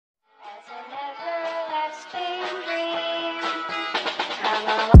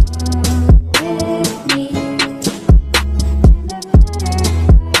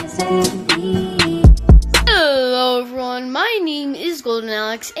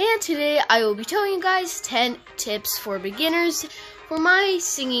GoldenAleX, and today I will be telling you guys 10 tips for beginners for my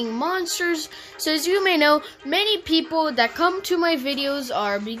singing monsters. So as you may know, many people that come to my videos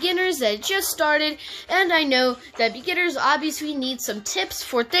are beginners that just started, and I know that beginners obviously need some tips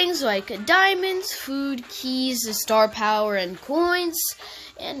for things like diamonds, food, keys, star power, and coins,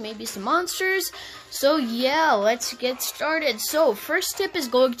 and maybe some monsters. So yeah, let's get started. So first tip is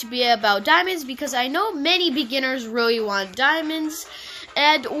going to be about diamonds, because I know many beginners really want diamonds,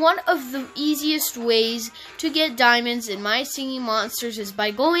 and one of the easiest ways to get diamonds in my singing monsters is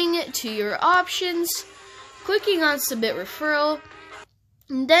by going to your options, clicking on submit referral,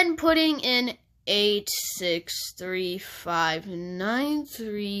 and then putting in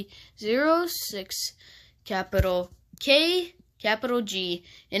 863593006 capital K capital G,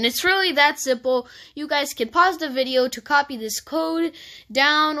 and it's really that simple. You guys can pause the video to copy this code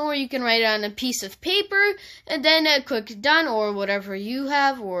down, or you can write it on a piece of paper and then click done, or whatever you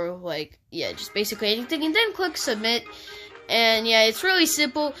have, or just basically anything, and then click submit. And yeah, it's really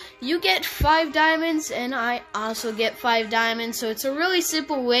simple. You get 5 diamonds, and I also get 5 diamonds, so it's a really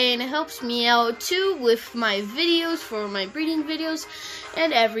simple way, and it helps me out too with my videos, for my breeding videos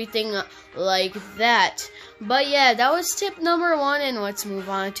and everything like that. But yeah, that was tip number 1, and let's move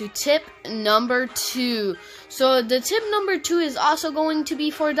on to tip number 2. So the tip number 2 is also going to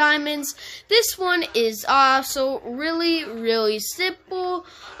be for diamonds. This one is also really simple.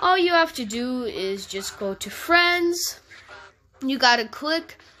 All you have to do is just go to friends. You gotta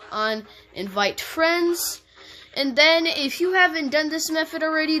click on invite friends, and then if you haven't done this method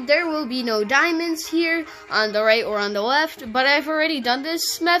already, there will be no diamonds here on the right or on the left, but I've already done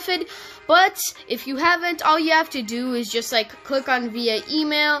this method. But if you haven't, all you have to do is just click on via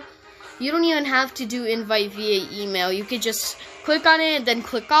email. You don't even have to do invite via email. You could just click on it and then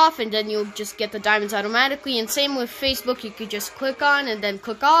click off, and then you'll just get the diamonds automatically. And same with Facebook, you could just click on and then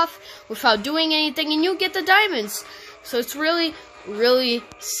click off without doing anything, and you'll get the diamonds. So it's really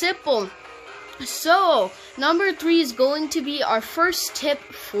simple. So number 3 is going to be our first tip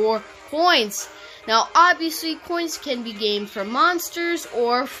for coins. Now obviously coins can be gained from monsters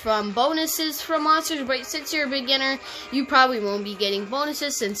or from bonuses from monsters, but since you're a beginner, you probably won't be getting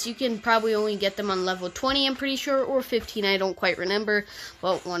bonuses, since you can probably only get them on level 20, I'm pretty sure, or 15, I don't quite remember,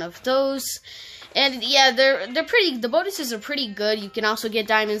 but one of those. And yeah, the bonuses are pretty good. You can also get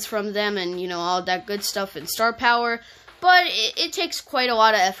diamonds from them, and all that good stuff, and star power. But it takes quite a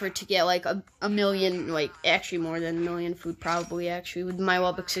lot of effort to get a million, actually more than a million food, probably. Actually, with my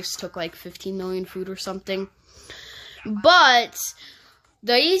wubbox took 15 million food or something. But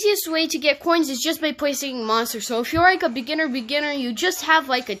the easiest way to get coins is just by placing monsters. So if you're a beginner, you just have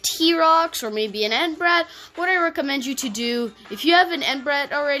a T-Rox or maybe an Entbrat. What I recommend you to do, if you have an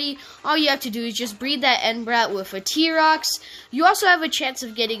Entbrat already, all you have to do is just breed that Entbrat with a T-Rox. You also have a chance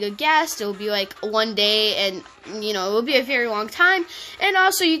of getting a ghast. It'll be 1 day, and it will be a very long time. And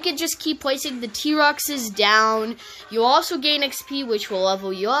also you can just keep placing the T-Roxes down. You'll also gain XP, which will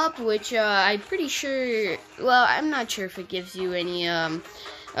level you up, which I'm pretty sure, well, I'm not sure if it gives you any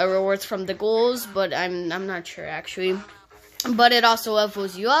rewards from the goals, but I'm not sure actually. But it also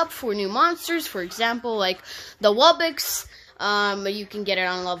levels you up for new monsters. For example, the wubbox, you can get it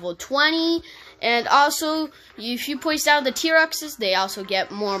on level 20. And also, if you place down the T-Roxes, they also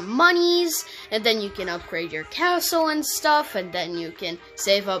get more monies, and then you can upgrade your castle and stuff, and then you can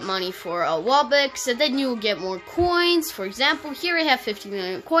save up money for a wubbox, and then you'll get more coins. For example, here I have 50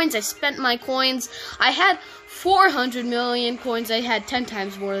 million coins. I spent my coins. I had 400 million coins. I had 10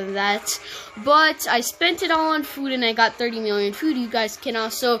 times more than that, but I spent it all on food, and I got 30 million food. You guys can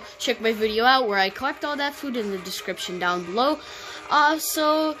also check my video out where I collect all that food in the description down below.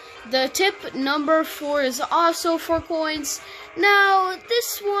 So the tip number 4 is also for coins. Now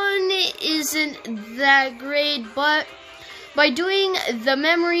this one isn't that great, but by doing the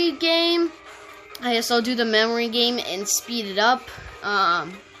memory game, I guess I'll do the memory game and speed it up.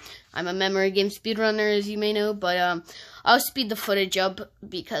 I'm a memory game speedrunner, as you may know, but I'll speed the footage up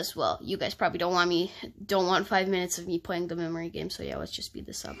because, well, you guys probably don't want 5 minutes of me playing the memory game, so yeah, let's just speed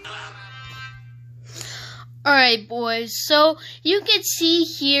this up. Alright, boys, so you can see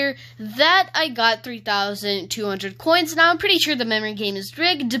here that I got 3,200 coins. Now, I'm pretty sure the memory game is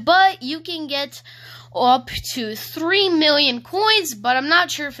rigged, but you can get up to 3 million coins, but I'm not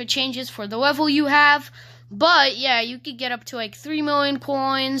sure if it changes for the level you have. But, yeah, you could get up to 3 million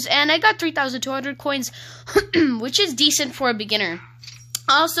coins, and I got 3,200 coins, which is decent for a beginner.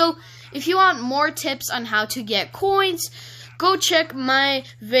 Also, if you want more tips on how to get coins, go check my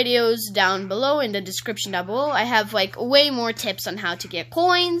videos down below in the description down below. I have way more tips on how to get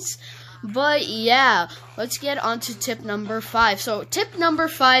coins. But yeah, let's get on to tip number 5. So tip number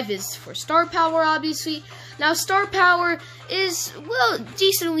 5 is for star power, obviously. Now star power is, well,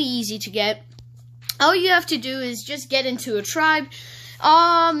 decently easy to get. All you have to do is just get into a tribe.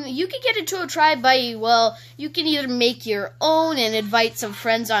 You can get into a tribe by, well, you can either make your own and invite some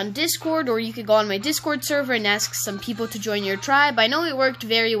friends on Discord, or you could go on my Discord server and ask some people to join your tribe. I know it worked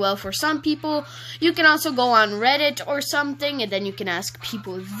very well for some people. You can also go on Reddit or something, and then you can ask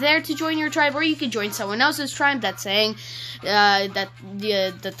people there to join your tribe, or you can join someone else's tribe that's saying that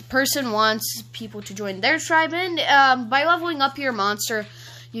the person wants people to join their tribe, and by leveling up your monster,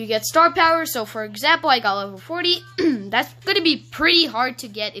 you get star power. So for example, I got level 40. That's going to be pretty hard to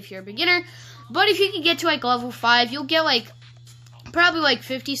get if you're a beginner. But if you can get to like level 5, you'll get like probably like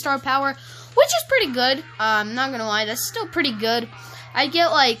 50 star power, which is pretty good. I'm not going to lie, that's still pretty good. I get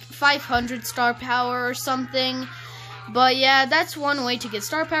like 500 star power or something. But yeah, that's one way to get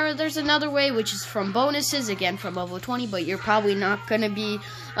star power. There's another way, which is from bonuses, again from level 20, but you're probably not going to be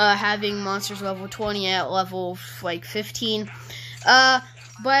having monsters level 20 at level like 15.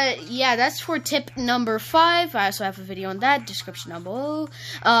 But yeah, that's for tip number 5. I also have a video on that, description down below.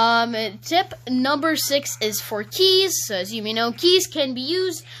 Tip number 6 is for keys. So as you may know, keys can be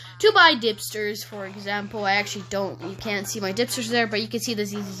used to buy dipsters. For example, you can't see my dipsters there, but you can see the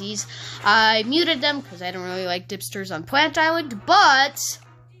ZZZs. I muted them because I don't really like dipsters on Plant Island. But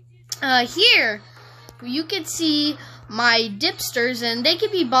here, you can see my dipsters, and they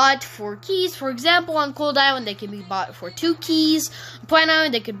can be bought for keys. For example, on Cold Island, they can be bought for 2 keys. On Plant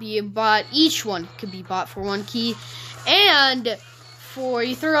Island, they could be bought, each one could be bought for 1 key. And for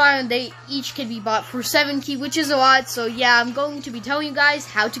Ether Island, they each can be bought for 7 key, which is a lot. So yeah, I'm going to be telling you guys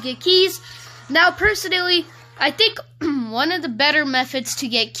how to get keys. Now, personally, I think one of the better methods to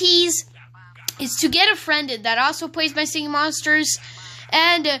get keys is to get a friend that also plays My Singing Monsters,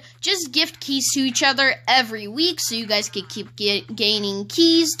 and just gift keys to each other every week so you guys can keep gaining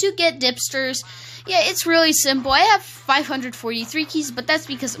keys to get dipsters. Yeah, it's really simple. I have 543 keys, but that's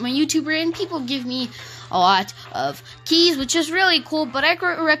because I'm a YouTuber and people give me a lot of keys, which is really cool. But I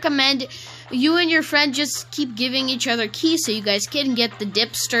recommend you and your friend just keep giving each other keys so you guys can get the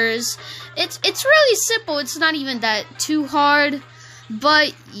dipsters. It's really simple. It's not even that too hard.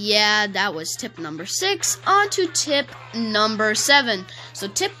 But yeah, that was tip number 6. On to tip number 7. So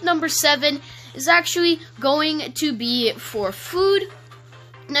tip number 7 is actually going to be for food.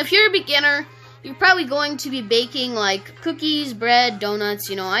 Now, if you're a beginner, you're probably going to be baking like cookies, bread, donuts,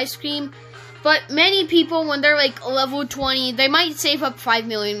 ice cream. But many people, when they're like level 20, they might save up 5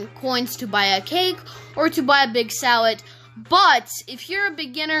 million coins to buy a cake or to buy a big salad. But if you're a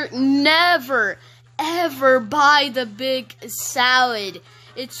beginner, never ever buy the big salad.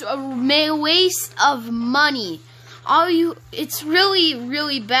 It's a waste of money. It's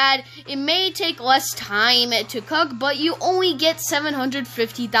really bad. It may take less time to cook, but you only get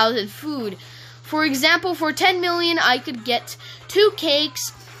 750,000 food. For example, for 10 million, I could get 2 cakes,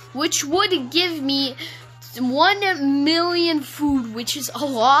 which would give me 1 million food, which is a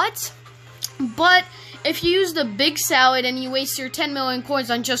lot. But if you use the big salad and you waste your 10 million coins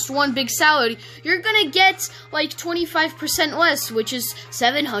on just one big salad, you're gonna get like 25% less, which is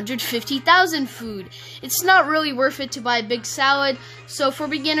 750,000 food. It's not really worth it to buy a big salad. So for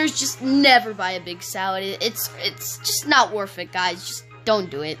beginners, just never buy a big salad. It's just not worth it, guys. Just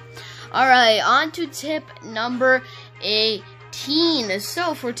don't do it. Alright, on to tip number 18.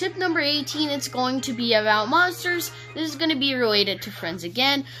 So for tip number 18, it's going to be about monsters. This is going to be related to friends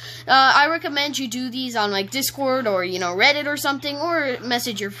again. I recommend you do these on like Discord or Reddit or something, or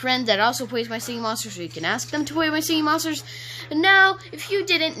message your friend that also plays My Singing Monsters so you can ask them to play My Singing Monsters. Now, if you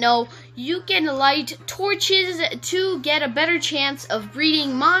didn't know, you can light torches to get a better chance of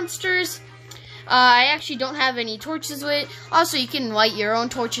breeding monsters. I actually don't have any torches with it. Also, you can light your own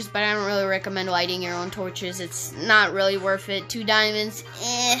torches, but I don't really recommend lighting your own torches. It's not really worth it. 2 diamonds,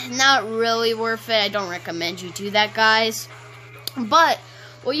 not really worth it. I don't recommend you do that, guys. But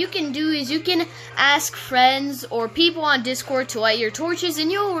what you can do is you can ask friends or people on Discord to light your torches,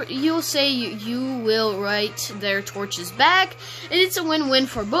 and you'll say you will light their torches back, and it's a win-win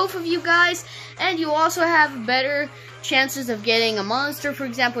for both of you guys. And you also have better chances of getting a monster. For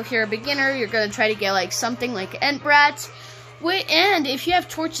example, if you're a beginner, you're going to try to get like something like Entbrat. And if you have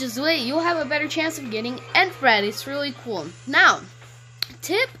torches lit, you'll have a better chance of getting Entbrat. It's really cool. Now,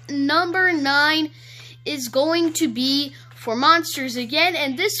 tip number 9 is going to be for monsters again,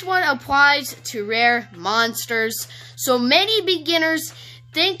 and this one applies to rare monsters. So many beginners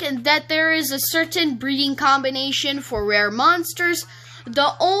think that there is a certain breeding combination for rare monsters.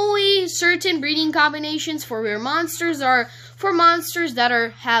 The only certain breeding combinations for rare monsters are for monsters that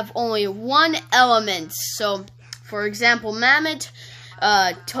have only one element. So, for example, Mammoth,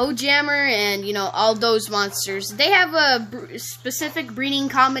 Toe Jammer, and all those monsters. They have a specific breeding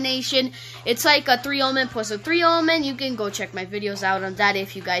combination. It's like a 3-element plus a 3-element. You can go check my videos out on that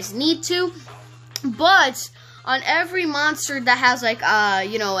if you guys need to. But on every monster that has like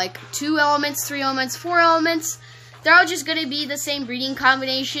 2 elements, 3 elements, 4 elements, they're all just gonna be the same breeding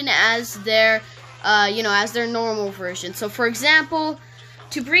combination as their as their normal version. So for example,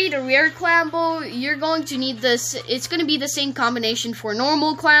 to breed a rare Clamble, you're going to need this. It's going to be the same combination for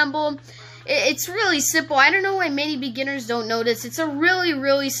normal Clamble. It's really simple. I don't know why many beginners don't know this. It's a really,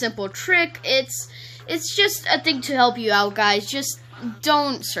 really simple trick. It's just a thing to help you out, guys. Just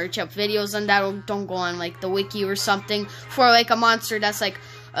don't search up videos on that, or don't go on like the wiki or something for like a monster that's like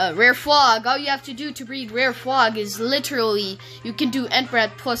rare Flog. All you have to do to breed rare Flog is literally, you can do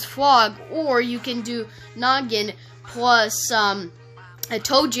Entbrat plus Flog, or you can do Noggin plus a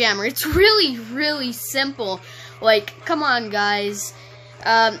Toe Jammer. It's really, really simple. Like, come on, guys.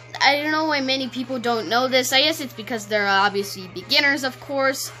 I don't know why many people don't know this. I guess it's because they're obviously beginners, of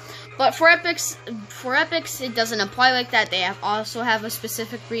course. But for epics, it doesn't apply like that. They also have a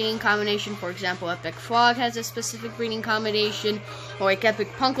specific breeding combination. For example, Epic Frog has a specific breeding combination, or like Epic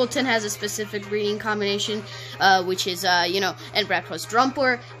Punkleton has a specific breeding combination, which is Entbrat plus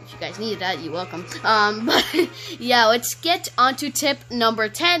Drumpler. If you guys need that, you're welcome. But yeah, let's get on to tip number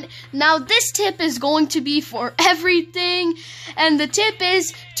 10. Now, this tip is going to be for everything, and the tip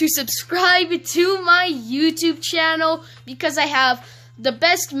is to subscribe to my YouTube channel, because I have the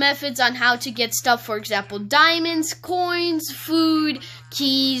best methods on how to get stuff. For example, diamonds, coins, food,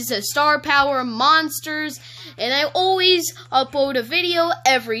 keys, star power, monsters, and I always upload a video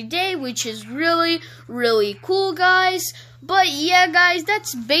every day, which is really, really cool, guys. But yeah, guys,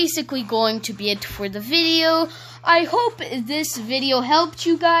 that's basically going to be it for the video. I hope this video helped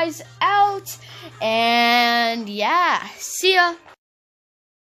you guys out, and yeah, see ya.